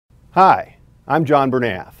Hi, I'm John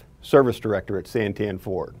Bernath, Service Director at Santan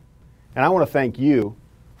Ford, and I want to thank you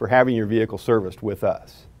for having your vehicle serviced with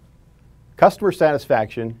us. Customer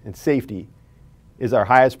satisfaction and safety is our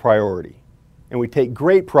highest priority, and we take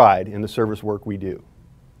great pride in the service work we do.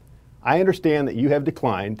 I understand that you have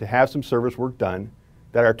declined to have some service work done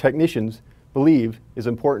that our technicians believe is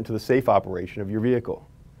important to the safe operation of your vehicle.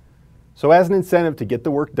 So as an incentive to get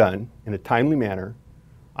the work done in a timely manner,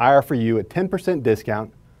 I offer you a 10%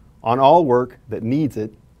 discount on all work that needs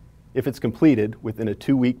it if it's completed within a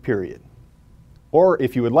 2-week period. Or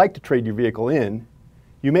if you would like to trade your vehicle in,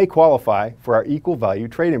 you may qualify for our equal value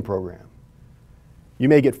trade-in program. You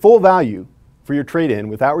may get full value for your trade-in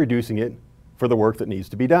without reducing it for the work that needs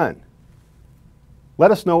to be done.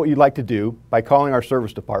 Let us know what you'd like to do by calling our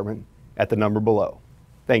service department at the number below.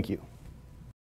 Thank you.